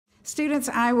Students,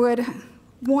 I would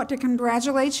want to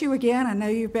congratulate you again. I know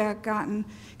you've gotten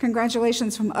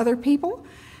congratulations from other people,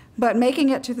 but making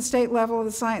it to the state level of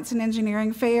the Science and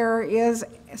Engineering Fair is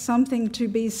something to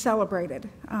be celebrated.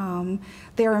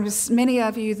 There are many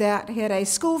of you that had a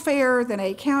school fair, then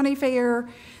a county fair,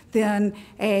 then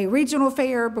a regional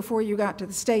fair before you got to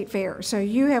the state fair. So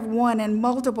you have won in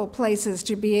multiple places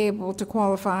to be able to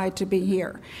qualify to be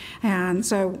here. And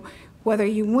so whether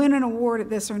you win an award at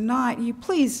this or not, you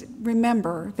please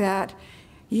remember that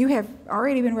you have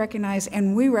already been recognized,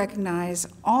 and we recognize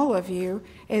all of you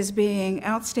as being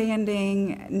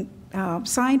outstanding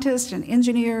scientists and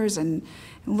engineers and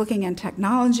looking in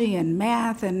technology and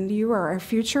math, and you are our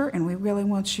future, and we really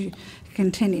want you to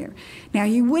continue. Now,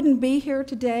 you wouldn't be here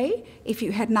today if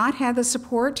you had not had the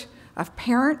support of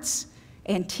parents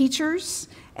and teachers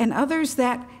and others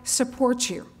that support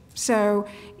you. So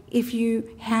if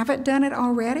you haven't done it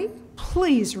already,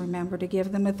 please remember to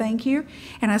give them a thank you.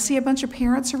 And I see a bunch of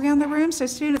parents around the room, so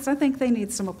students, I think they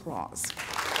need some applause.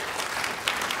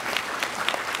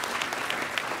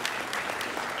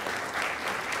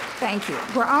 Thank you.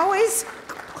 We're always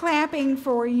clapping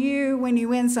for you when you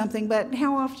win something, but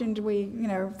how often do we,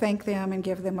 thank them and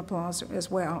give them applause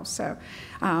as well? So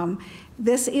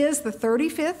this is the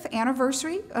 35th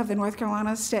anniversary of the North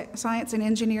Carolina Science and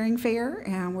Engineering Fair,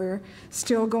 and we're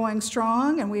still going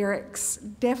strong, and we are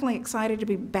definitely excited to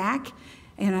be back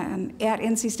at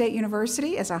NC State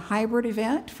University as a hybrid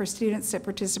event for students that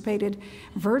participated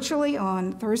virtually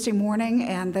on Thursday morning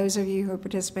and those of you who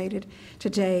participated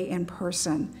today in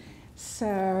person.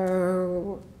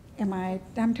 So,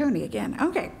 I'm Tony again.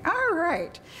 Okay, all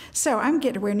right. So I'm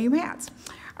getting to wear new hats.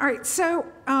 All right, so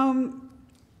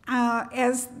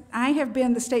as I have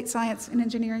been the State Science and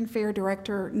Engineering Fair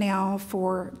Director now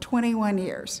for 21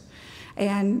 years,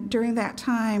 and during that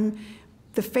time,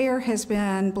 the fair has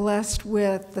been blessed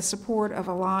with the support of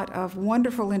a lot of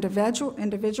wonderful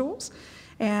individuals,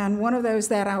 and one of those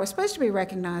that I was supposed to be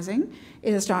recognizing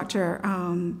is Dr.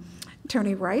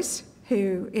 Tony Rice,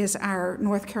 who is our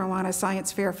North Carolina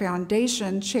Science Fair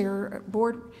Foundation Chair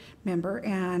Board member,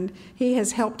 and he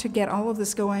has helped to get all of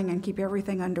this going and keep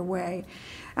everything underway.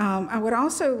 I would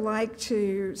also like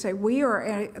to say we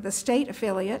are the state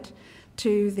affiliate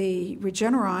to the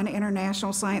Regeneron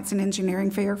International Science and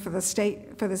Engineering Fair for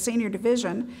the senior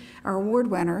division, our award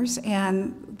winners,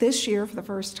 and this year for the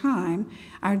first time,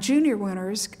 our junior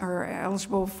winners are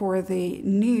eligible for the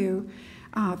new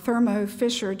Thermo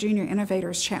Fisher Junior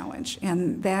Innovators Challenge,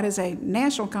 and that is a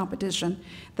national competition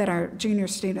that our junior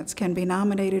students can be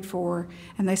nominated for,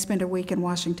 and they spend a week in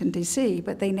Washington, D.C.,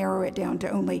 but they narrow it down to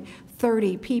only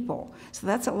 30 people. So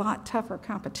that's a lot tougher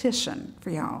competition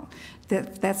for y'all.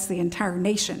 That's the entire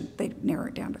nation. They narrow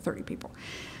it down to 30 people.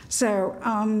 So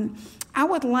I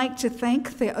would like to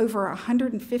thank the over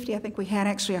 150, I think we had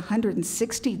actually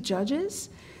 160 judges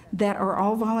that are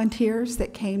all volunteers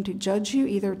that came to judge you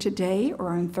either today or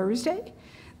on Thursday,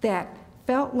 that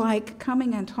felt like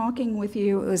coming and talking with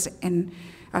you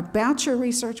about your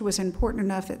research was important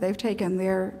enough that they've taken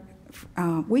their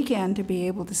weekend to be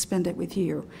able to spend it with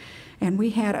you. And we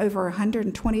had over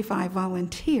 125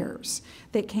 volunteers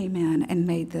that came in and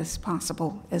made this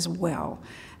possible as well.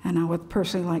 And I would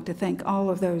personally like to thank all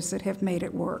of those that have made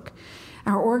it work.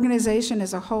 Our organization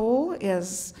as a whole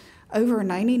is over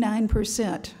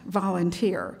 99%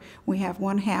 volunteer. We have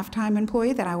one half-time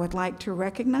employee that I would like to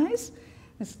recognize.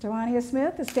 Ms. Tawania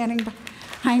Smith is standing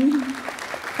behind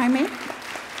me,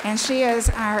 and she is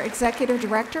our executive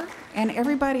director, and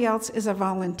everybody else is a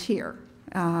volunteer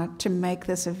to make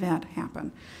this event happen.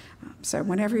 So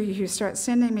whenever you start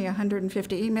sending me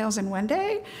 150 emails in one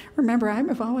day, remember I'm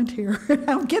a volunteer.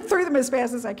 I'll get through them as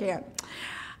fast as I can.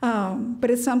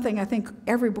 But it's something I think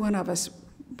every one of us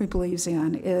believes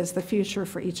in is the future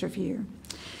for each of you.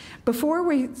 Before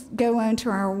we go on to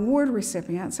our award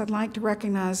recipients, I'd like to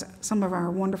recognize some of our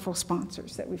wonderful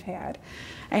sponsors that we've had.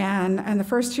 And on the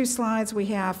first two slides, we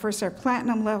have first our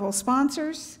platinum level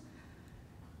sponsors.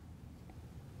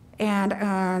 And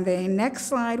on the next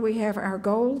slide, we have our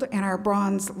gold and our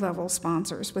bronze level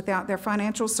sponsors. Without their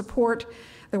financial support,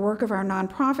 the work of our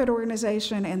nonprofit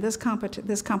organization and this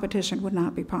competition would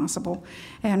not be possible.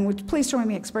 And would you please join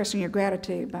me in expressing your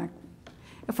gratitude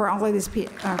for all of these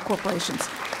corporations.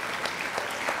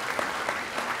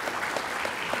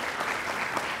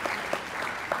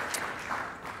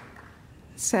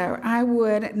 So I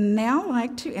would now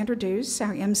like to introduce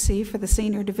our MC for the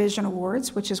Senior Division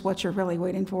Awards, which is what you're really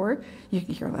waiting for. You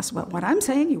can hear less about what I'm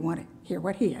saying, you want to hear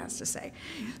what he has to say.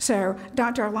 So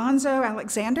Dr. Alonzo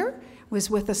Alexander was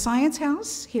with the Science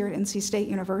House here at NC State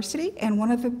University, and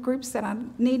one of the groups that I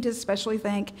need to especially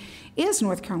thank is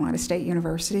North Carolina State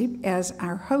University as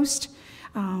our host.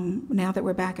 Now that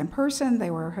we're back in person,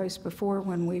 they were our host before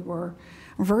when we were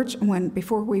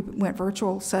before we went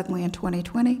virtual suddenly in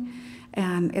 2020,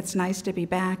 and it's nice to be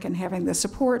back and having the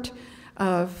support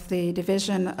of the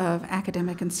Division of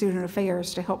Academic and Student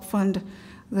Affairs to help fund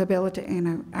the ability,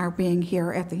 our being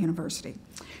here at the university.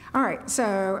 All right,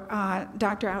 so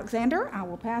Dr. Alexander, I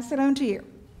will pass it on to you.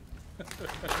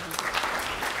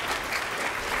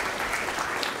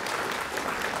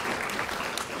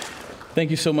 Thank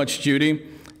you so much, Judy.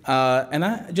 And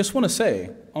I just want to say,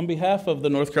 on behalf of the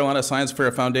North Carolina Science Fair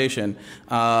Foundation,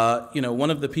 one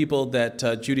of the people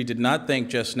that Judy did not thank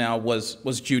just now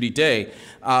was Judy Day,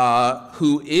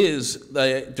 who is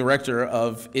the director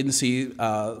of NC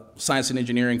Science and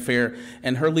Engineering Fair,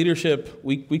 and her leadership,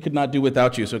 we could not do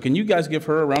without you. So can you guys give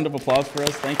her a round of applause for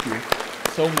us? Thank you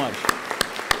so much.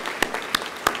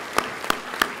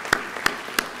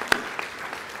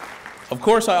 Of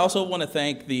course, I also want to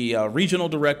thank the regional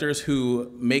directors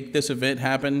who make this event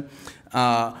happen.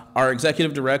 Our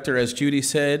executive director, as Judy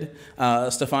said,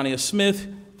 Stefania Smith,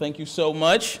 thank you so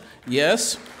much.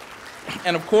 Yes.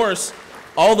 And of course,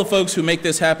 all the folks who make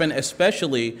this happen,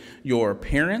 especially your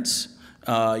parents,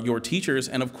 your teachers,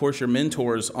 and of course your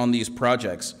mentors on these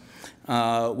projects.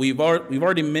 We've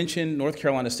already mentioned North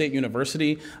Carolina State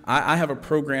University. I have a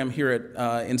program here at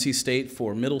NC State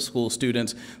for middle school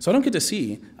students, so I don't get to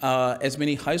see as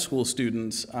many high school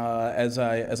students as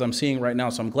I'm seeing right now,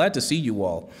 so I'm glad to see you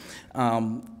all.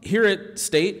 Here at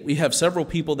State, we have several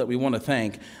people that we want to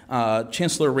thank.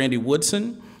 Chancellor Randy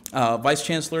Woodson, Vice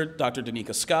Chancellor Dr.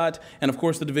 Danica Scott, and of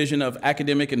course the Division of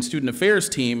Academic and Student Affairs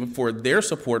team for their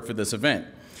support for this event.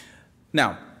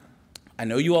 Now, I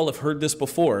know you all have heard this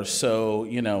before, so,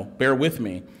 bear with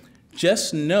me.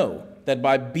 Just know that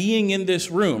by being in this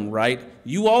room, right,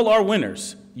 you all are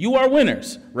winners. You are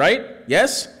winners, right?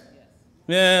 Yes?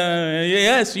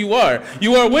 Yes, you are.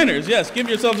 You are winners. Yes, give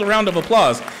yourselves a round of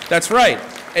applause. That's right.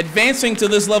 Advancing to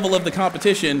this level of the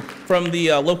competition from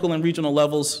the local and regional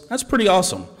levels, that's pretty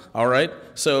awesome, all right?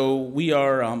 So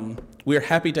we're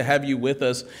happy to have you with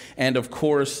us, and of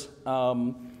course,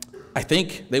 I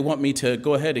think they want me to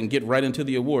go ahead and get right into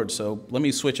the awards, so let me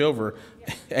switch over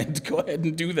and go ahead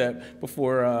and do that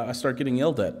before I start getting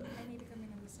yelled at.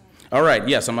 All right,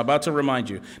 yes, I'm about to remind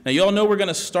you. Now, you all know we're going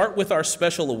to start with our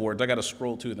special awards. I got to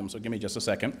scroll to them, so give me just a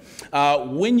second.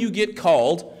 When you get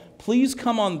called, please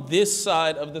come on this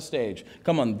side of the stage.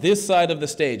 Come on this side of the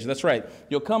stage. That's right.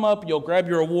 You'll come up, you'll grab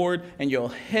your award, and you'll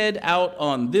head out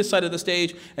on this side of the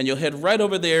stage, and you'll head right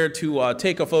over there to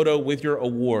take a photo with your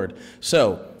award.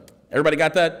 So, everybody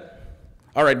got that?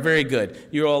 All right, very good.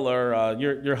 You all are,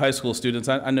 you're high school students.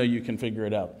 I know you can figure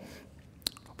it out.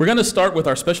 We're going to start with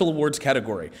our special awards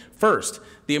category. First,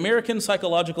 the American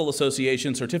Psychological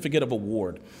Association Certificate of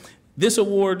Award. This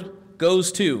award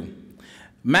goes to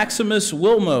Maximus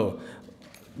Wilmo,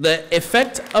 the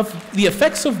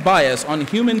effects of bias on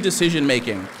human decision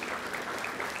making.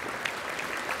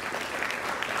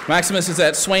 Maximus is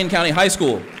at Swain County High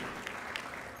School.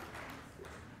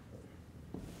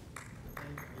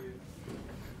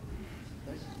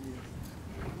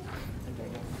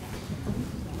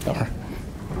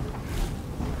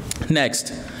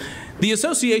 Next, the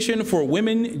Association for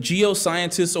Women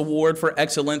Geoscientists Award for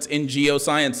Excellence in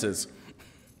Geosciences.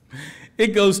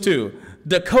 It goes to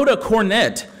Dakota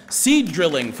Cornett, Seed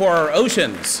Drilling for Our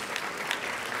Oceans.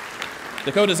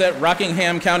 Dakota's at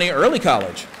Rockingham County Early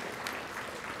College.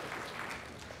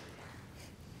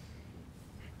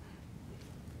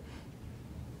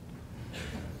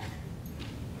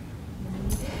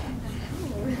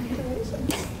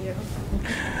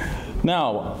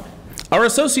 Now, our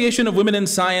Association of Women in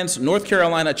Science North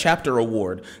Carolina Chapter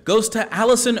Award goes to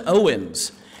Allison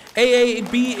Owens,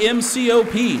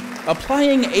 AABMCOP,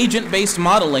 Applying Agent-Based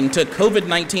Modeling to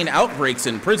COVID-19 Outbreaks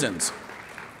in Prisons.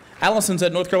 Allison's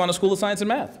at North Carolina School of Science and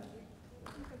Math.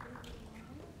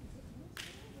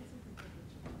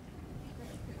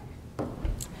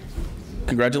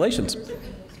 Congratulations.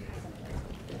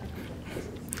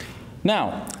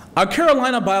 Now, our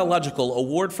Carolina Biological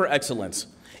Award for Excellence.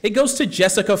 It goes to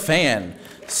Jessica Fan.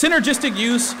 Synergistic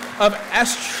use of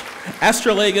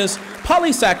astragalus,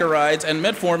 polysaccharides, and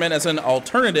metformin as an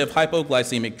alternative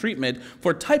hypoglycemic treatment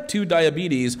for type 2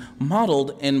 diabetes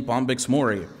modeled in Bombyx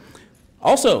Mori.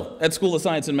 Also at School of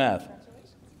Science and Math.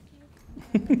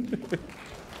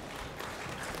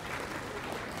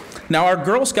 Now, our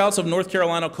Girl Scouts of North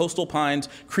Carolina Coastal Pines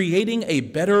Creating a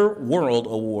Better World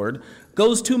Award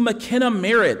goes to McKenna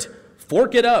Merritt,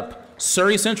 Fork It Up,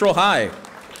 Surrey Central High.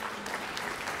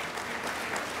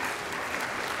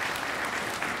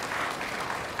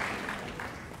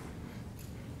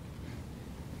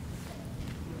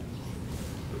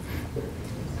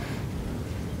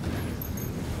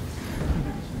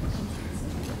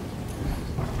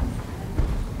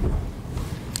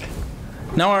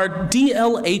 Now our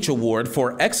DLH Award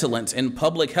for Excellence in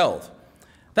Public Health.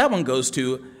 That one goes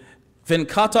to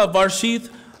Venkata Varshith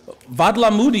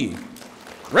Vadlamudi.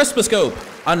 Respiroscope,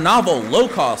 a novel,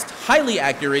 low-cost, highly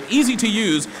accurate,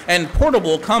 easy-to-use, and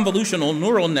portable convolutional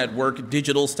neural network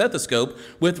digital stethoscope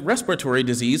with respiratory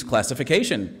disease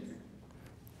classification.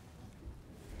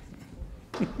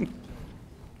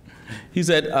 He's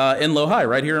at Enloe High,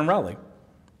 right here in Raleigh.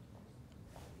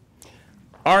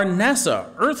 Our NASA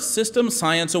Earth System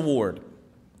Science Award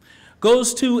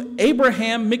goes to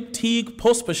Abraham McTeague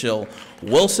Pospisil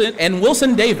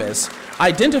Wilson Davis,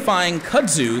 identifying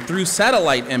kudzu through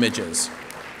satellite images.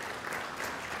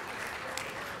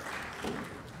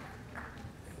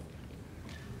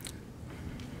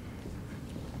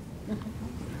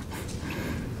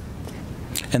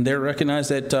 And they're recognized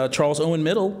at Charles Owen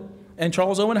Middle and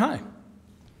Charles Owen High.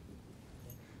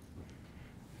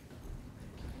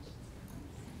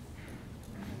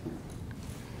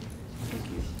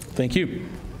 Thank you.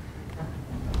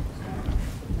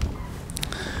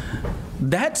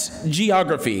 That's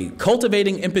Geography,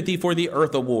 Cultivating Empathy for the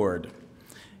Earth Award.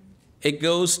 It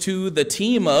goes to the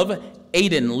team of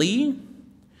Aiden Lee,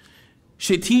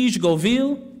 Kshitij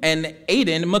Govil, and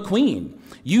Aiden McQueen,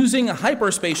 using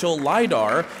hyperspatial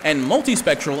LiDAR and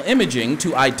multispectral imaging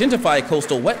to identify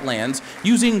coastal wetlands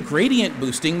using gradient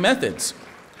boosting methods.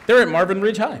 They're at Marvin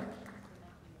Ridge High.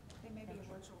 They may be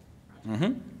a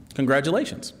virtual.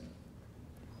 Congratulations.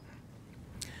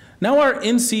 Now our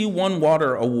NC1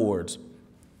 Water Awards.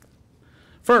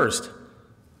 First,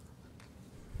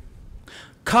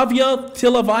 Kavya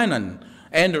Tilavainen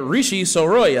and Rishi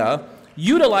Soroya,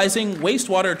 utilizing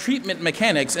wastewater treatment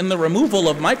mechanics in the removal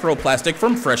of microplastic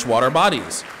from freshwater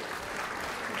bodies.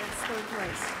 That's third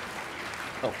place.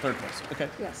 Oh, third place, okay.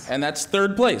 Yes. And that's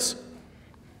third place.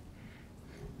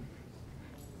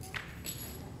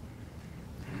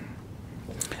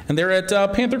 And they're at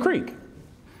Panther Creek,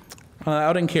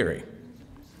 out in Cary.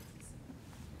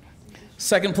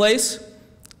 Second place,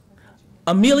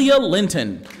 Amelia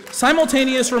Linton,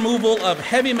 simultaneous removal of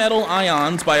heavy metal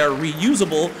ions by a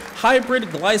reusable hybrid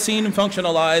glycine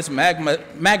functionalized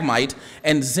magmite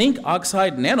and zinc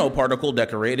oxide nanoparticle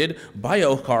decorated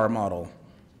biocar model.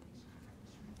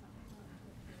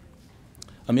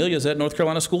 Amelia's at North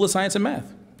Carolina School of Science and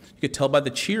Math. You could tell by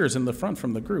the cheers in the front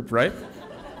from the group, right?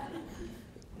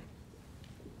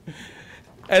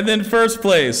 And then first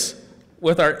place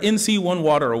with our NC1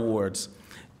 Water Awards,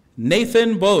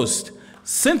 Nathan Boast,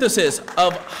 synthesis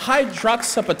of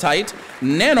hydroxyapatite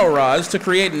nanorods to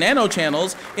create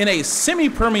nanochannels in a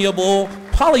semi-permeable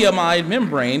polyamide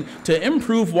membrane to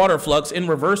improve water flux in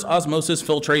reverse osmosis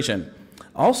filtration.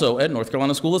 Also at North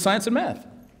Carolina School of Science and Math.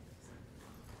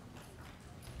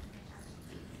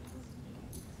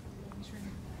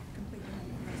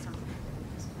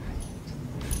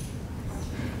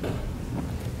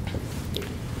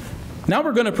 Now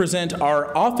we're going to present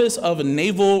our Office of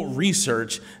Naval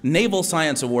Research Naval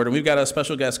Science Award, and we've got a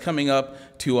special guest coming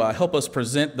up to help us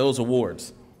present those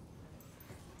awards.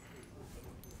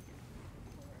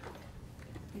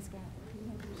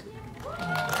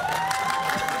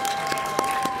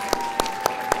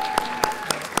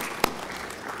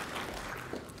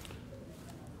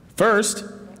 First,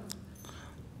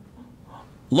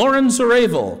 Lauren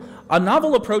Zuravel, a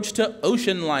novel approach to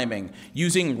ocean liming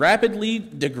using rapidly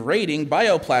degrading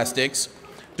bioplastics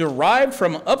derived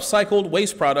from upcycled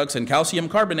waste products and calcium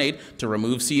carbonate to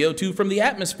remove CO2 from the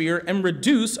atmosphere and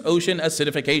reduce ocean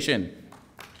acidification.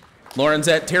 Lauren's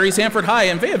at Terry Sanford High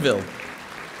in Fayetteville.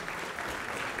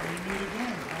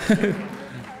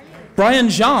 Brian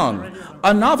Zhang,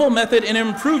 a novel method in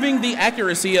improving the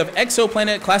accuracy of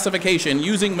exoplanet classification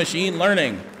using machine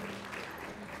learning.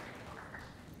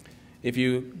 If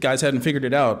you guys hadn't figured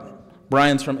it out,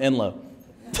 Brian's from Enloe.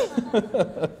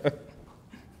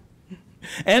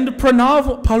 And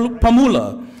Pranav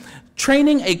Pamula,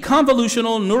 training a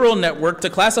convolutional neural network to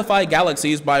classify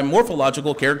galaxies by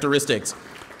morphological characteristics,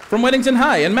 from Weddington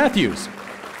High in Matthews.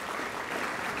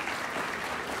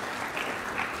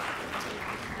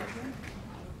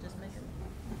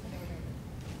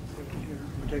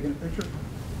 We're taking a picture?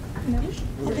 No,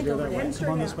 I think over there.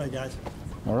 Come on this way, guys.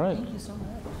 All right.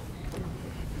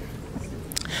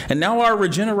 And now our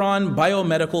Regeneron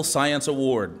Biomedical Science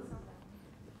Award.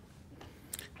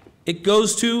 It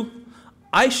goes to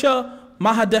Aisha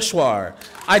Mahadeshwar,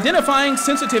 identifying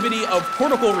sensitivity of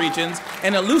cortical regions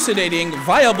and elucidating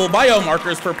viable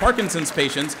biomarkers for Parkinson's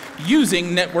patients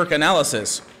using network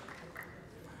analysis.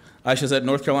 Aisha's at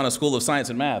North Carolina School of Science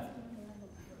and Math.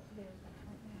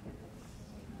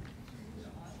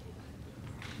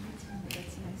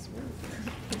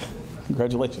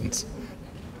 Congratulations.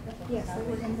 Yes, so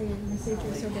we're going to be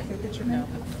procedure so get their picture now.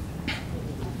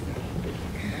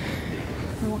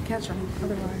 We won't catch them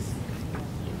otherwise.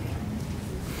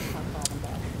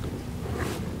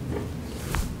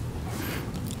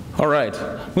 All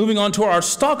right, moving on to our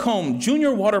Stockholm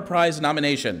Junior Water Prize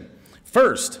nomination.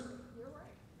 First,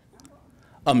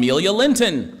 Amelia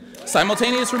Linton,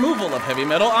 simultaneous removal of heavy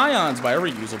metal ions by a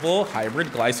reusable hybrid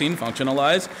glycine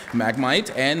functionalized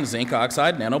magmite and zinc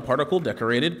oxide nanoparticle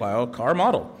decorated biocar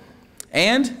model.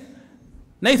 And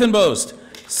Nathan Boast,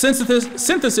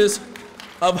 synthesis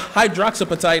of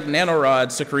hydroxyapatite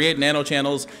nanorods to create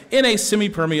nanochannels in a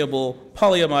semi-permeable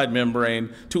polyamide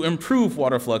membrane to improve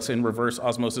water flux and reverse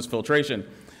osmosis filtration.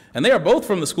 And they are both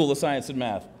from the School of Science and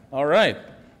Math. All right.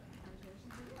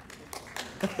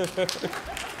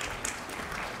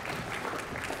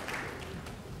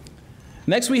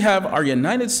 Next, we have our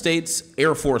United States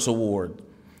Air Force Award.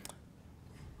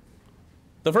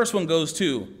 The first one goes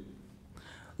to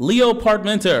Leo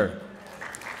Parmenter,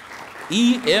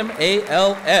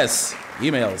 E-M-A-L-S,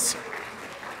 emails.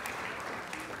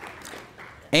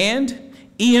 And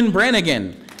Ian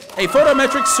Brannigan, a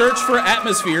photometric search for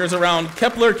atmospheres around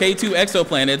Kepler K2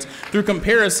 exoplanets through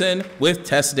comparison with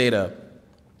test data.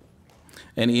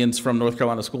 And Ian's from North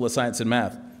Carolina School of Science and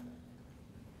Math.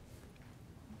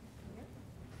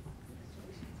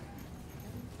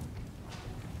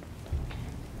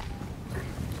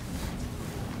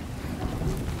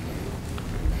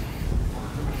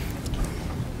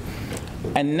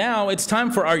 And now it's time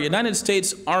for our United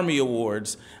States Army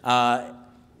Awards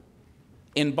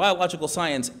in Biological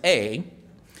Science A.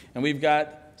 And we've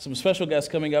got some special guests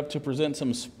coming up to present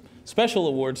some special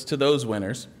awards to those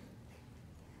winners.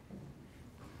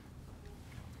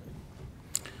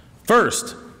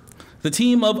 First, the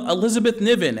team of Elizabeth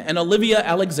Niven and Olivia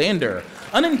Alexander,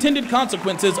 Unintended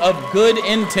Consequences of Good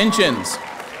Intentions.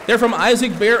 They're from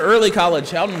Isaac Bear Early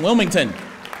College out in Wilmington.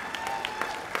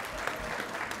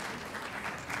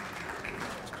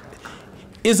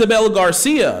 Isabel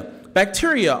Garcia,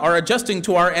 bacteria are adjusting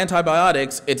to our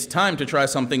antibiotics. It's time to try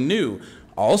something new.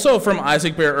 Also from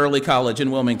Isaac Bear Early College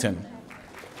in Wilmington.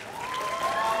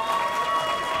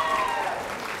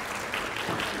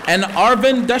 And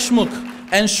Arvind Deshmukh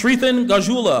and Shrithan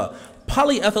Gajula,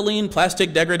 polyethylene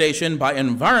plastic degradation by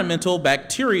environmental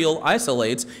bacterial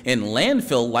isolates in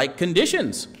landfill-like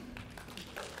conditions.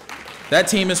 That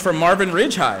team is from Marvin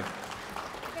Ridge High.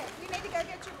 Okay, you need to go get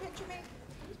your picture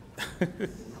made.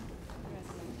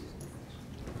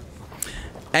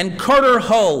 And Carter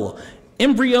Hull,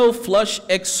 Embryo Flush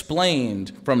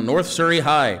Explained from North Surrey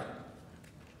High.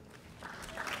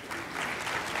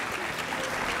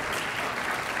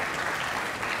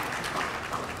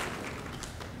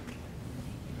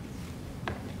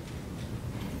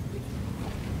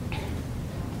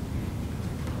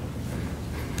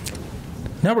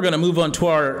 Now we're going to move on to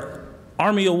our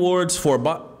Army Awards for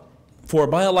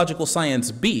Biological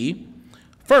Science B.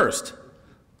 First,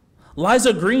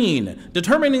 Liza Green,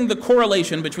 determining the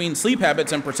correlation between sleep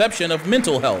habits and perception of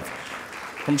mental health,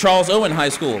 from Charles Owen High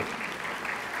School.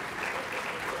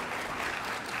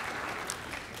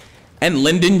 And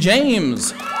Lyndon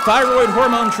James, thyroid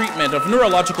hormone treatment of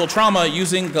neurological trauma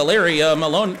using Galeria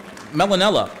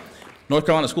melanella, North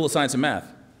Carolina School of Science and Math.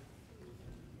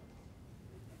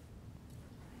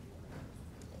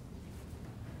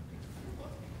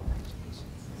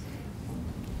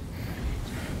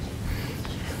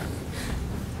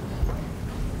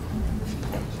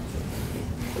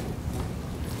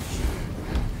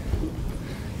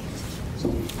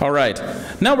 All right,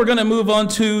 now we're gonna move on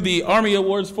to the Army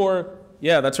Awards for,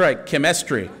 yeah, that's right,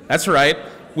 chemistry. That's right,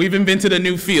 we've invented a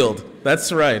new field.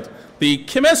 That's right. The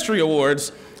chemistry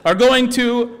awards are going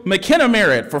to McKenna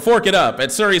Merritt for Fork It Up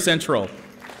at Surrey Central.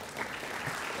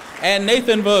 And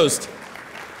Nathan Boast.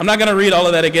 I'm not gonna read all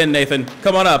of that again, Nathan.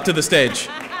 Come on up to the stage.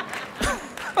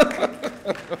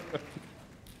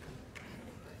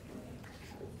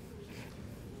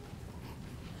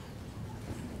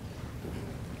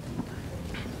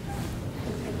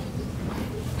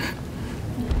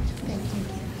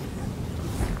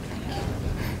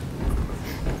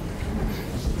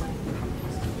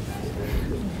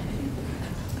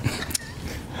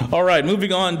 All right,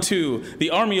 moving on to the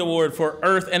Army Award for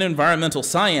Earth and Environmental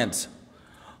Science.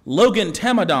 Logan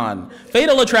Tamadon,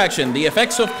 Fatal Attraction, the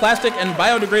effects of plastic and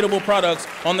biodegradable products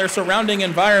on their surrounding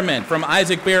environment, from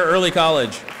Isaac Bear Early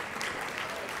College.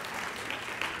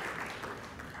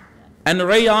 And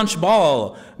Rayansh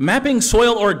Ball, mapping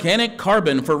soil organic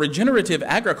carbon for regenerative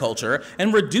agriculture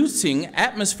and reducing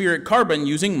atmospheric carbon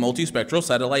using multispectral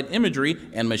satellite imagery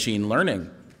and machine learning.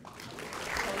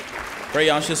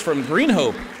 Rayansh is from Green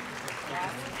Hope.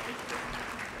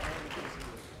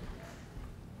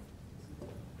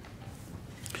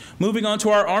 Moving on to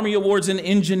our Army Awards in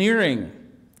Engineering.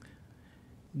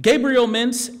 Gabriel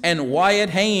Mintz and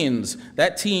Wyatt Haynes,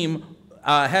 that team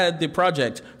had the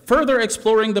project further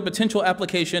exploring the potential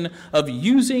application of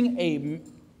using a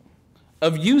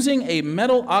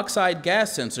metal oxide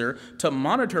gas sensor to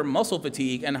monitor muscle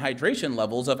fatigue and hydration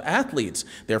levels of athletes.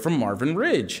 They're from Marvin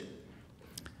Ridge.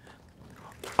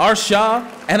 Arsha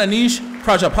and Anish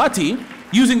Prajapati,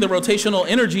 using the rotational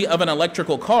energy of an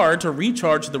electrical car to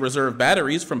recharge the reserve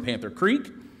batteries from Panther Creek.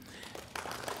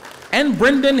 And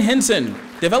Brendan Henson,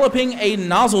 developing a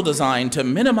nozzle design to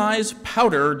minimize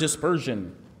powder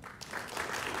dispersion.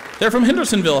 They're from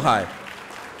Hendersonville High.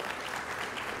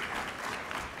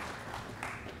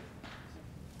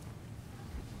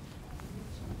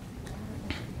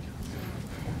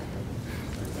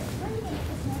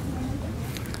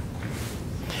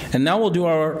 And now we'll do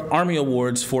our Army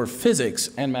Awards for Physics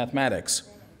and Mathematics.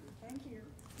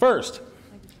 First,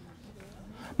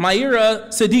 Maira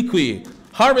Siddiqui,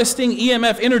 harvesting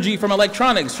EMF energy from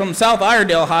electronics from South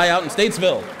Iredale High out in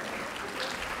Statesville.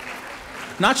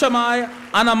 Nachamai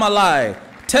Anamalai,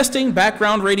 testing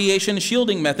background radiation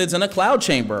shielding methods in a cloud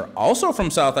chamber, also from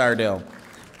South Iredale.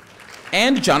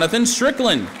 And Jonathan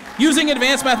Strickland, using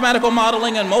advanced mathematical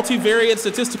modeling and multivariate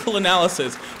statistical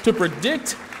analysis to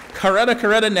predict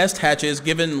caretta nest hatches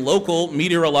given local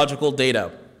meteorological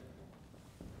data.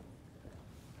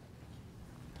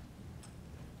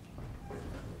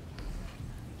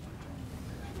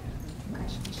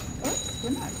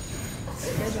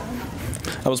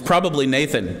 That was probably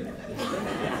Nathan.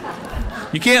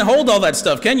 You can't hold all that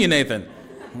stuff, can you, Nathan?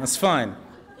 That's fine.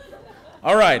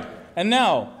 All right, and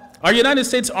now, our United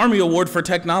States Army Award for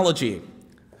Technology.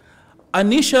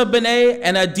 Anisha Benet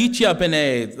and Aditya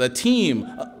Benet, the team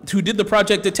who did the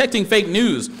project Detecting Fake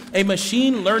News, a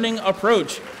machine learning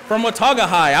approach from Watauga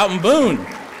High out in Boone.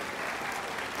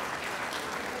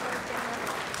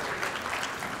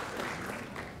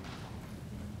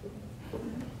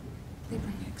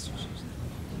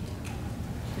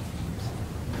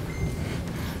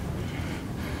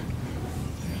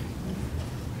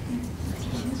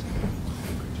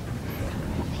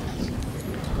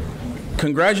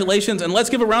 Congratulations, and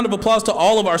let's give a round of applause to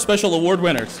all of our special award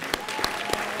winners.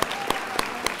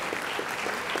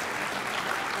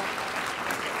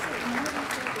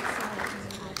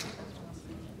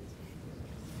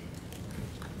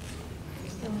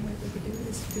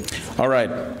 All right.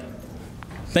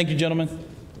 Thank you, gentlemen.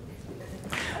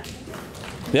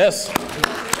 Yes.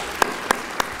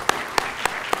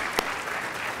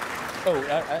 Oh,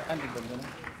 I need them, didn't I?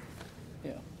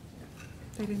 Yeah.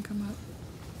 They didn't come up.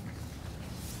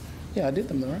 Yeah, I did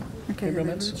them, right? Okay, Gabriel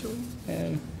they're Mintz. virtual?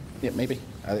 And, yeah, maybe.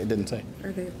 It didn't say.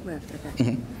 Or they left,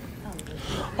 okay.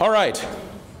 All right.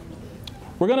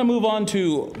 We're going to move on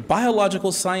to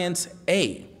Biological Science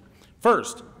A.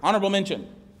 First, honorable mention.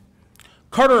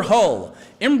 Carter Hull,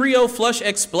 Embryo Flush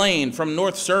Explained from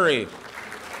North Surrey.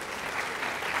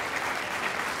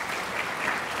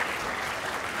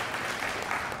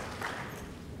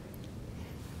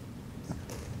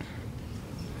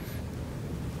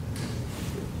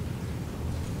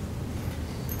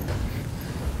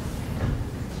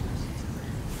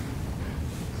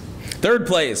 Third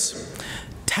place,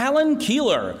 Talon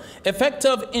Keeler, effect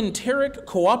of enteric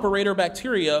cooperator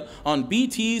bacteria on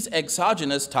BT's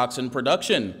exogenous toxin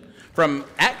production, from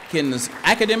Atkins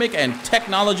Academic and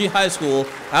Technology High School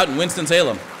out in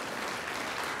Winston-Salem.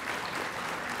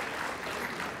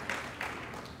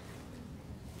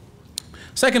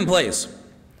 Second place,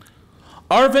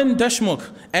 Arvind Deshmukh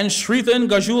and Shrithan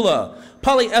Gajula,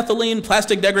 polyethylene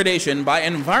plastic degradation by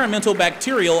environmental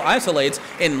bacterial isolates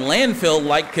in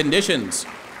landfill-like conditions.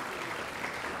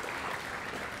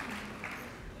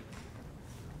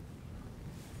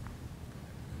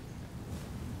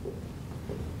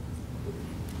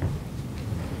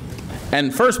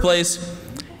 And first place,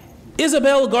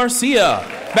 Isabel Garcia.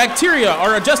 Bacteria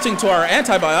are adjusting to our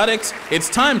antibiotics. It's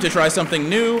time to try something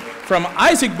new, from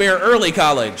Isaac Bear Early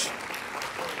College.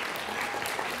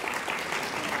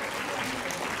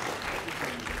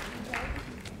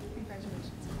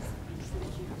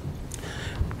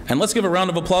 And let's give a round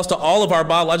of applause to all of our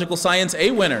Biological Science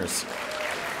A winners.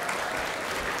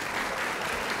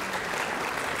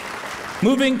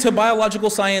 Moving to Biological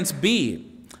Science B,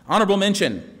 honorable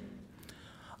mention.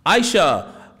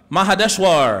 Aisha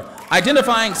Mahadeshwar,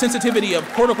 identifying sensitivity of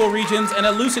cortical regions and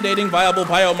elucidating viable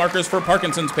biomarkers for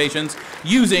Parkinson's patients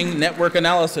using network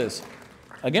analysis.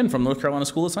 Again, from North Carolina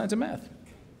School of Science and Math.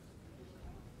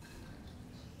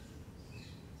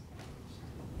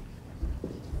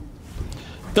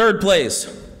 Third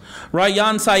place,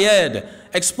 Rayan Syed,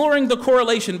 exploring the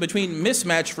correlation between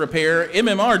mismatch repair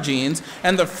MMR genes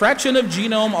and the fraction of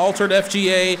genome-altered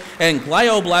FGA and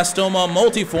glioblastoma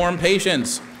multiforme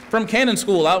patients, from Cannon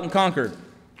School out in Concord.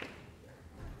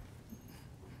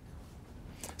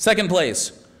 Second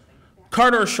place,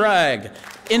 Carter Schrag,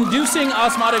 inducing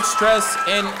osmotic stress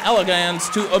in elegans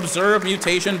to observe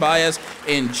mutation bias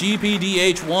in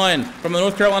GPDH1, from the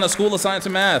North Carolina School of Science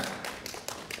and Math.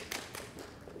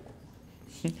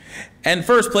 And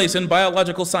first place in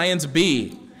Biological Science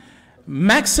B,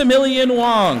 Maximilian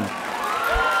Wang,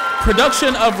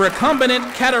 production of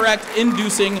recombinant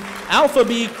cataract-inducing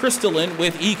alpha-B crystalline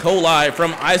with E. coli,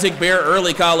 from Isaac Bear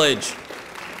Early College.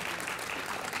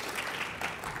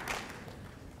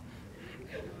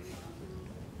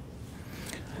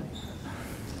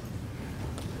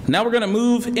 Now we're going to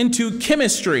move into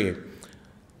chemistry.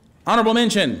 Honorable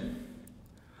mention,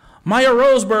 Maya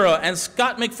Roseborough and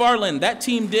Scott McFarland, that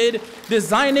team did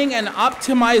designing and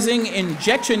optimizing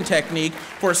injection technique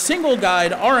for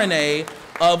single-guide RNA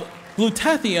of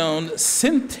glutathione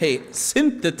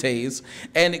synthetase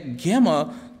and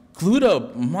gamma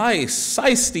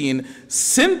glutamycysteine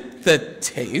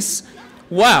synthetase.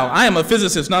 Wow, I am a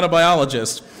physicist, not a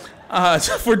biologist.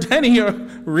 For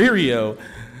Denny-Ririo,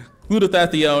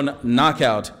 glutathione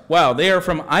knockout. Wow, they are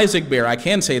from Isaac Bear. I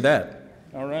can say that.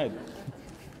 All right.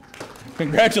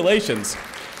 Congratulations.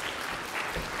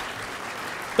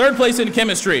 Third place in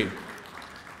chemistry,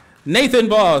 Nathan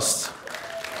Bost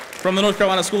from the North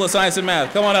Carolina School of Science and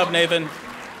Math. Come on up, Nathan.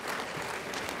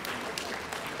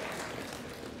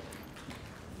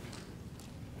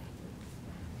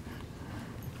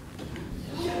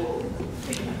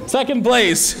 Second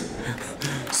place,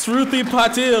 Shruti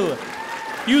Patil,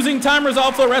 using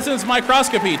time-resolved fluorescence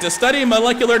microscopy to study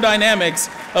molecular dynamics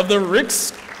of the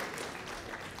RISC-7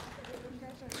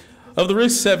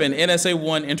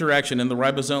 NSA1 interaction in the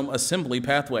ribosome assembly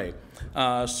pathway.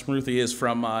 Smruthi is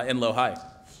from Enloe High.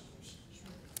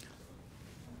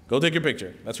 Go take your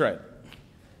picture. That's right.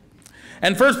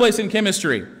 And first place in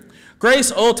chemistry,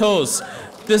 Grace Otos,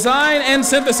 design and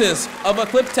synthesis of a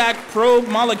ClipTac probe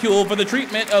molecule for the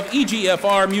treatment of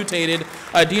EGFR mutated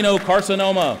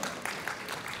adenocarcinoma,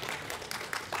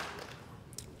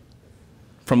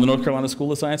 from the North Carolina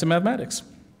School of Science and Mathematics.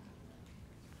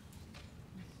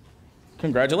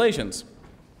 Congratulations.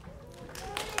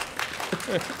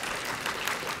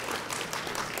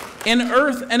 In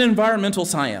Earth and Environmental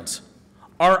Science,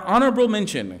 our honorable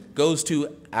mention goes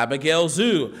to Abigail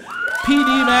Zhu,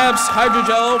 PD-MABS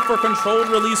hydrogel for controlled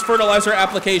release fertilizer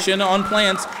application on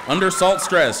plants under salt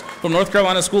stress, from North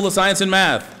Carolina School of Science and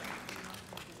Math.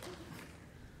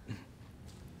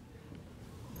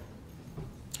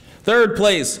 Third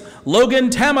place,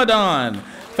 Logan Tamadon,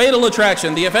 Fatal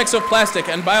Attraction, the effects of plastic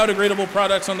and biodegradable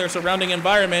products on their surrounding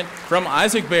environment, from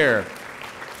Isaac Bear.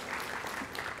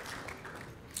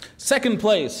 Second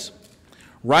place,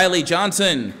 Riley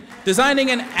Johnson, designing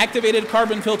an activated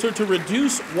carbon filter to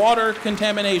reduce water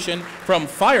contamination from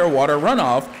firewater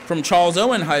runoff, from Charles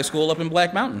Owen High School up in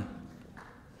Black Mountain.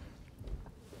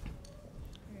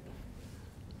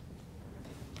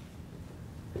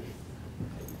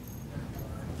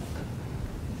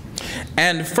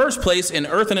 And first place in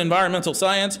Earth and Environmental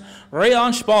Science,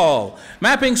 Rayan Spall,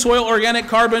 mapping soil organic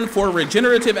carbon for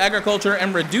regenerative agriculture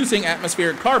and reducing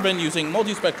atmospheric carbon using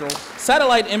multispectral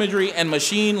satellite imagery and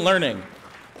machine learning,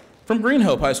 from Green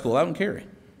Hope High School out in Cary.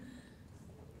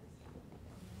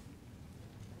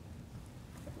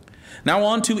 Now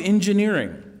on to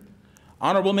engineering.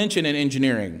 Honorable mention in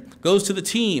engineering goes to the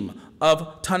team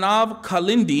of Tanav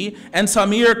Kalindi and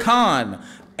Samir Khan,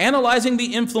 analyzing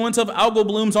the influence of algal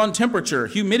blooms on temperature,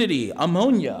 humidity,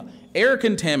 ammonia, air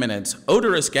contaminants,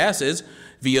 odorous gases,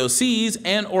 VOCs,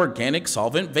 and organic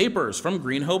solvent vapors, from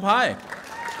Green Hope High.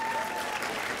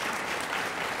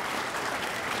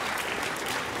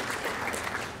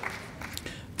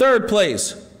 Third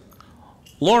place,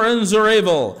 Lauren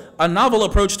Zurevel, a novel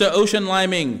approach to ocean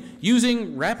liming,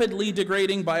 using rapidly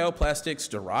degrading bioplastics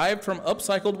derived from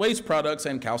upcycled waste products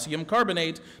and calcium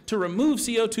carbonate to remove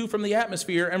CO2 from the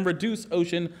atmosphere and reduce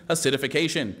ocean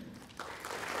acidification.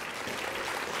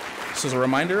 This is a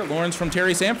reminder, Lauren's from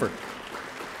Terry Sanford.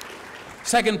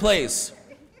 Second place,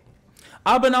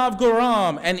 Abhinav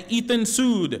Guram and Ethan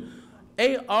Sood,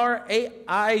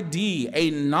 ARAID, a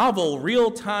novel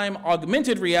real-time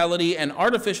augmented reality and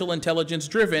artificial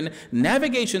intelligence-driven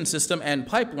navigation system and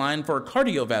pipeline for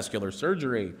cardiovascular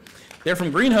surgery. They're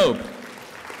from Green Hope.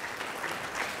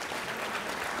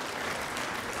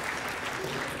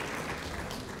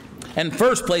 And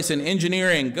first place in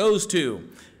engineering goes to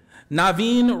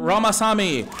Naveen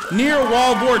Ramasamy,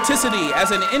 near-wall vorticity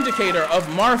as an indicator of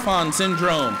Marfan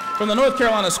syndrome from the North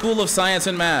Carolina School of Science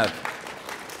and Math.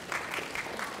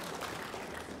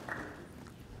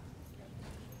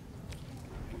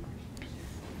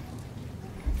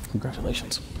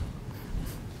 Congratulations.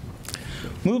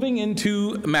 Moving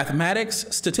into mathematics,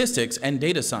 statistics, and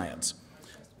data science.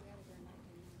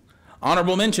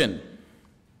 Honorable mention,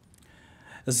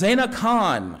 Zaina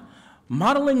Khan,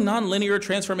 modeling nonlinear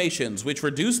transformations which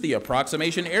reduce the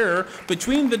approximation error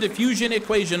between the diffusion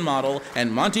equation model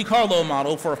and Monte Carlo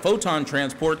model for photon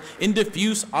transport in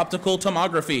diffuse optical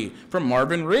tomography from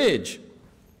Marvin Ridge.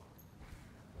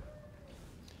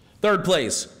 Third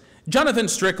place, Jonathan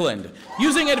Strickland,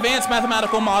 using advanced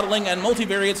mathematical modeling and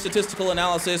multivariate statistical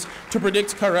analysis to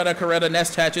predict Caretta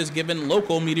nest hatches given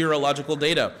local meteorological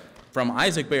data from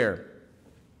Isaac Bear.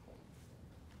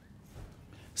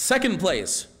 Second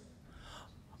place,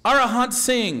 Arahant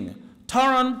Singh,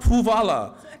 Taran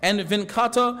Puvala, and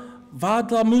Venkata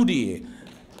Vadlamudi.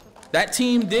 That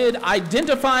team did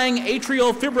identifying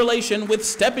atrial fibrillation with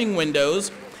stepping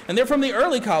windows, and they're from the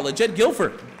Early College at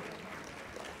Guilford.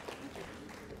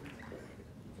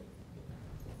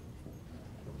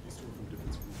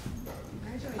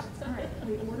 Congratulations. All right,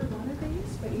 we ordered one of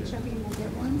these, but each of you will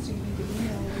get one, so you need to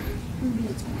email who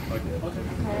needs one. Okay?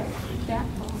 That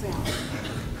falls out.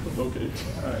 Okay.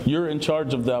 You're in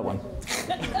charge of that one.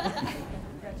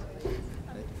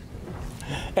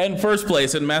 And first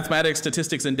place in mathematics,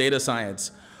 statistics, and data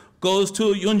science goes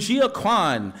to Yunjia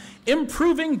Kwan,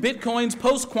 improving Bitcoin's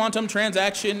post-quantum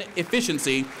transaction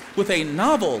efficiency with a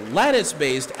novel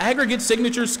lattice-based aggregate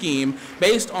signature scheme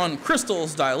based on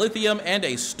crystals, dilithium, and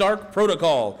a Stark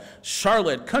protocol,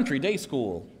 Charlotte Country Day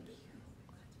School.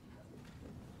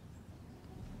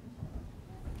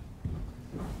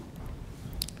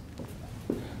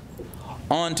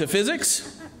 On to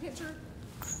physics.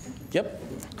 Yep.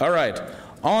 All right.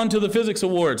 On to the physics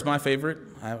awards, my favorite.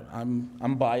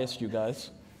 I'm biased, you guys,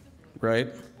 right?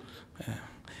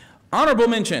 Honorable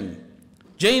mention,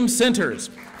 James Centers,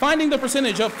 finding the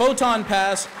percentage of photon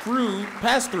pass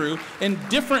through in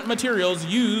different materials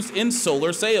used in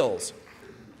solar sails.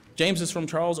 James is from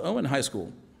Charles Owen High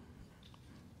School.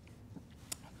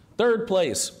 Third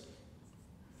place,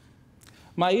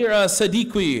 Maira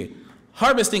Sadiqui,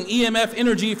 harvesting EMF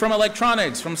energy from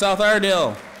electronics from South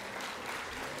Iredale.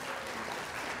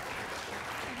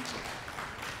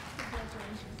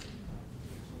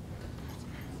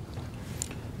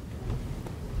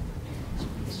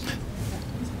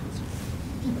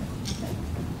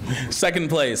 Second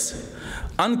place,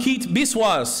 Ankit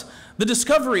Biswas, the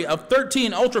discovery of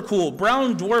 13 ultra-cool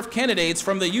brown dwarf candidates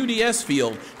from the UDS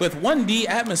field with 1D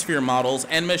atmosphere models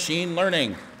and machine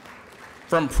learning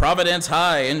from Providence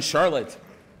High in Charlotte.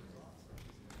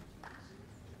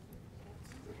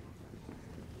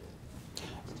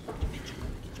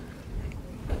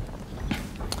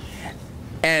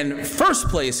 And first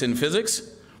place in physics,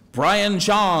 Brian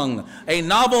Zhang, a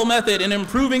novel method in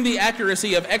improving the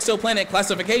accuracy of exoplanet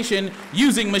classification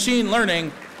using machine learning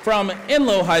from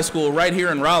Enloe High School right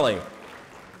here in Raleigh.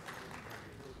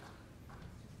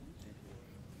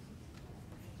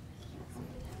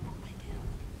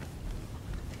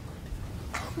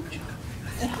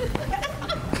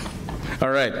 All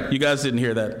right, you guys didn't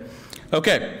hear that.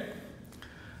 Okay,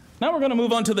 now we're going to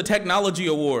move on to the technology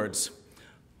awards.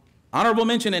 Honorable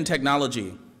mention in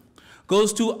technology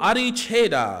goes to Adi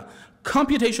Cheda,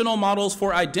 computational models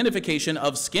for identification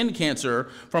of skin cancer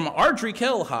from Ardrey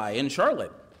Kell High in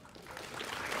Charlotte.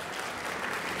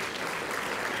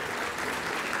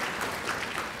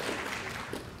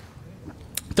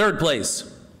 Third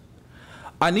place,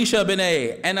 Anisha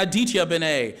Binay and Aditya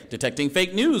Binay, detecting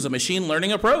fake news, a machine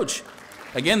learning approach.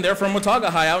 Again, they're from Watauga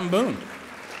High out in Boone.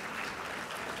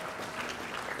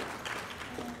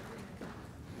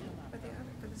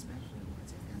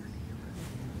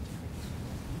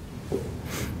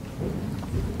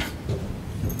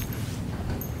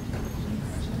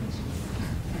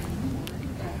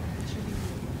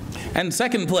 And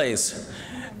second place,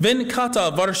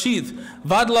 Venkata Varshith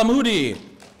Vadlamudi,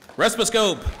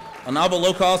 Respiroscope, a novel,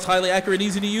 low-cost, highly accurate,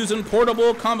 easy-to-use, and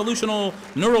portable convolutional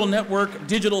neural network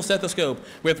digital stethoscope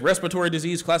with respiratory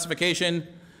disease classification.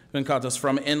 Venkata's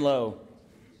from Enloe.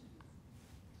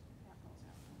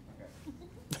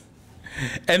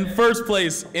 And first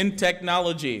place in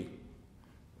technology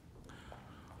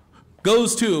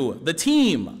goes to the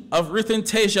team of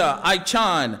Rithanteja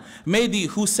Aichan, Mehdi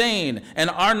Hussein, and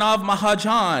Arnav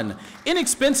Mahajan.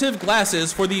 Inexpensive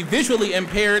glasses for the visually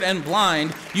impaired and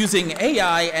blind using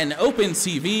AI and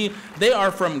OpenCV. They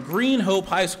are from Green Hope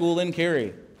High School in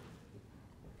Cary.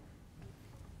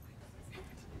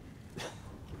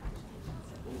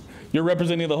 You're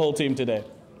representing the whole team today.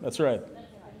 That's right.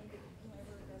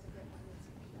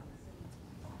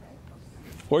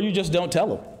 Or you just don't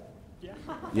tell them.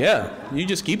 Yeah, you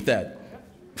just keep that.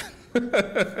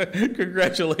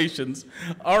 Congratulations.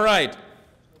 All right.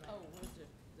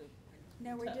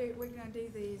 No, we're going to do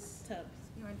these. Tubs.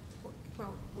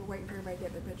 Well, we're waiting for everybody to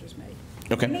get their pictures made.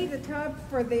 Okay. We need the tub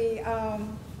for the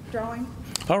drawing.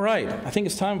 All right. I think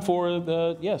it's time for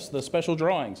the special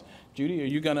drawings. Judy, are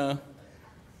you going to?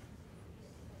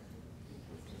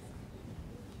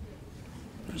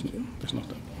 There's no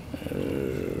tub.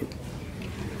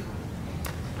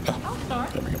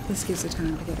 This gives the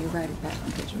time to get everybody back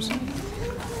in pictures.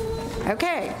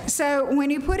 Okay, so when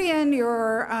you put in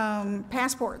your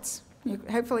passports,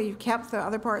 hopefully you've kept the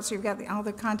other parts, so you've got all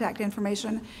the contact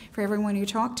information for everyone you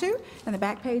talk to, and the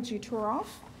back page you tore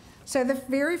off. So the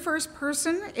very first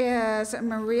person is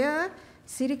Maria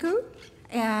Sidiku,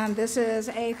 and this is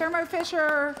a Thermo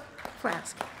Fisher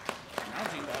flask.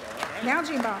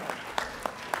 Nalgene bottle.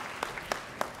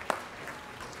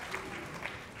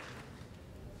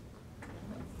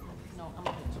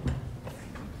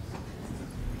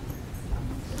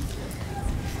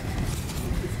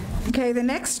 Okay, the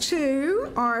next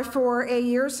two are for a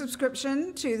year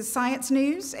subscription to the Science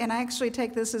News, and I actually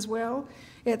take this as well.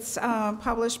 It's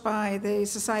published by the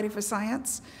Society for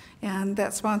Science, and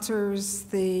that sponsors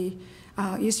the,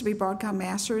 used to be Broadcom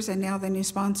Masters, and now the new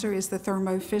sponsor is the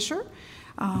Thermo Fisher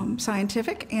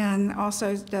Scientific, and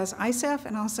also does ISEF,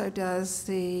 and also does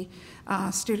the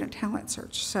Student Talent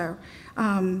Search. So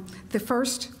the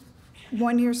first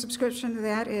one-year subscription to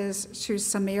that is to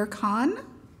Samir Khan.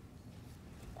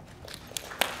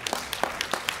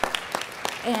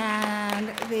 And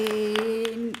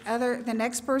the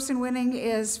next person winning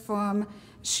is from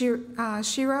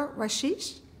Shira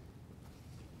Rashish.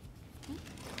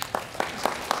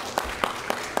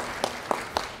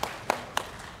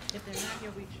 If they're not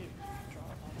here, we should draw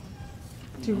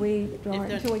them. Do we draw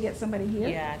it until we get somebody here?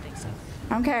 Yeah, I think so.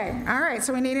 Okay, all right,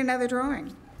 so we need another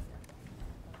drawing.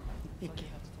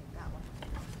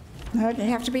 No, you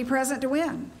have to be present to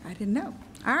win. I didn't know.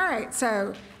 All right,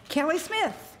 so Kelly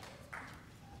Smith.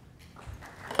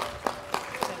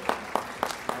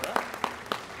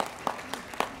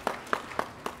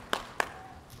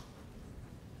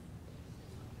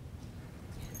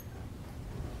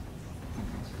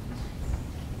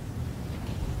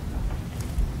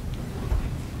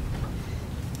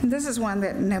 This is one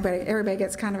that everybody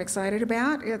gets kind of excited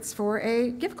about. It's for a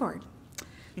gift card.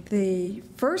 The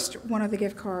first one of the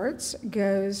gift cards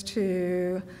goes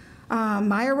to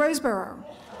Maya Roseborough.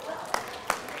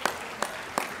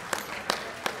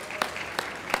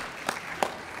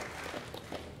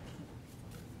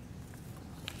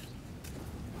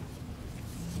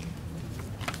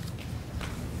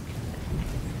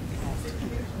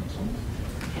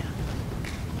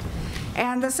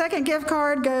 And the second gift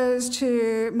card goes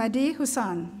to Madi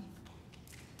Hussan.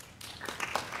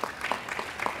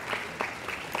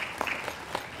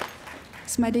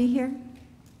 Is Madi here?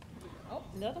 Oh,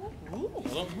 another one? Ooh.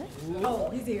 Oh,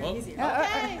 he's here, he's here.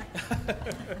 Okay.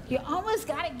 You almost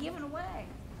got it given away.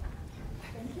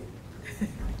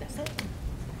 That's it.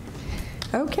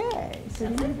 Okay, so you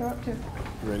need to go up to...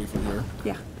 Ready for her?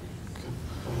 Yeah.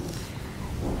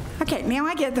 Okay, now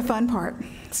I get the fun part.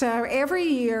 So every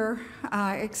year,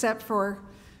 except for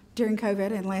during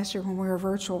COVID and last year when we were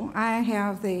virtual, I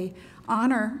have the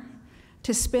honor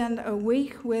to spend a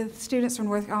week with students from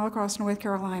all across North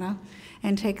Carolina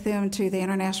and take them to the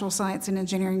International Science and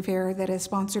Engineering Fair that is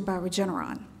sponsored by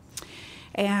Regeneron.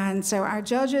 And so our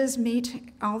judges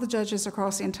meet, all the judges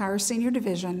across the entire senior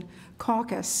division,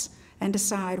 caucus, and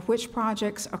decide which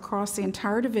projects across the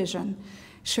entire division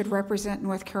should represent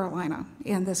North Carolina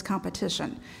in this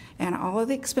competition. And all of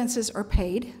the expenses are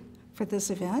paid for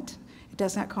this event. It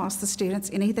does not cost the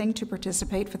students anything to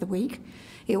participate for the week.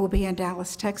 It will be in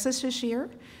Dallas, Texas this year.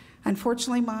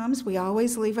 Unfortunately, moms, we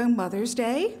always leave on Mother's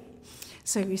Day,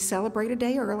 so we celebrate a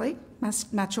day early.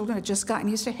 My children have just gotten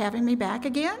used to having me back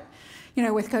again, you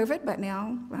know, with COVID, but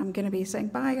now I'm gonna be saying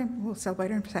bye, and we'll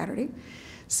celebrate on Saturday.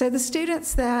 So the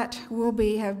students that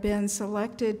have been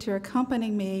selected to accompany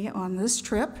me on this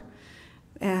trip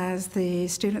as the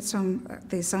students from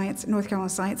the North Carolina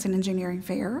Science and Engineering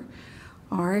Fair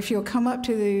are, if you'll come up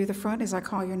to the front as I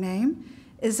call your name,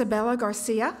 Isabella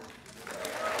Garcia.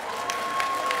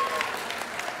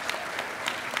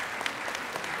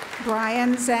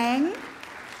 Brian Zhang.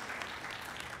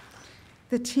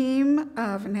 The team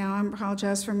of, now I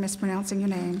apologize for mispronouncing your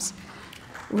names,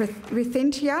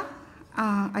 Rithintia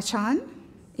Ishan,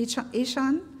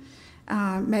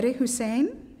 Mehdi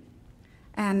Hussein,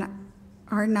 and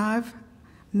Arnav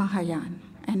Mahayan.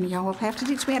 and y'all will have to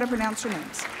teach me how to pronounce your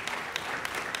names.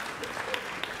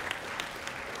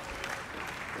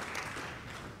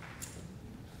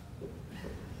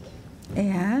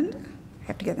 And I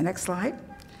have to get the next slide.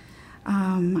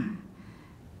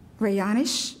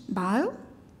 Rayanish Bao,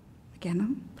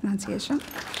 again, pronunciation.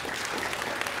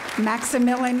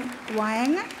 Maximilian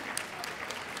Wang.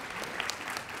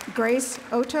 Grace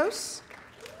Otos.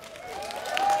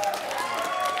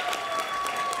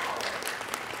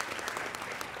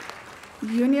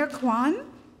 Yunia Kwan.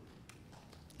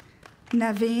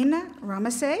 Naveen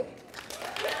Ramase.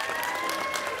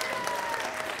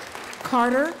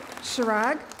 Carter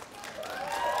Shirag.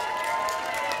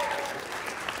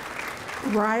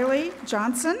 Riley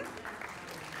Johnson.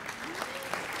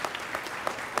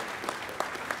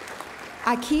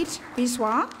 Akit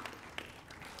Biswa.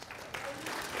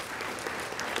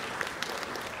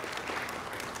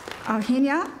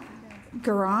 Alhinia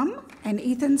Garam and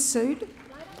Ethan Sood.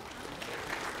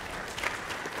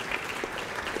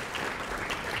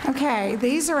 Okay,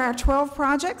 these are our 12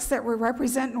 projects that will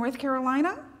represent North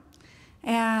Carolina.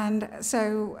 And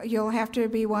so you'll have to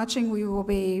be watching. We will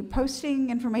be posting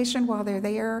information while they're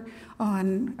there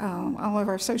on all of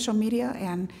our social media,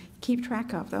 and keep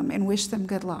track of them and wish them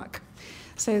good luck.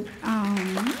 So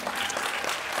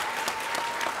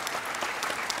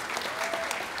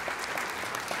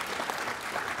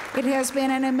it has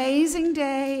been an amazing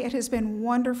day. It has been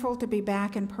wonderful to be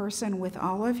back in person with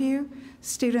all of you.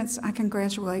 Students, I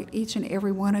congratulate each and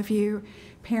every one of you.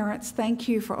 Parents, thank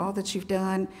you for all that you've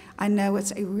done. I know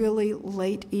it's a really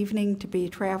late evening to be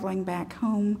traveling back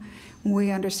home. We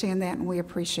understand that and we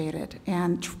appreciate it.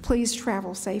 And please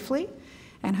travel safely,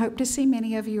 and hope to see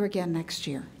many of you again next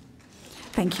year.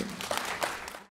 Thank you.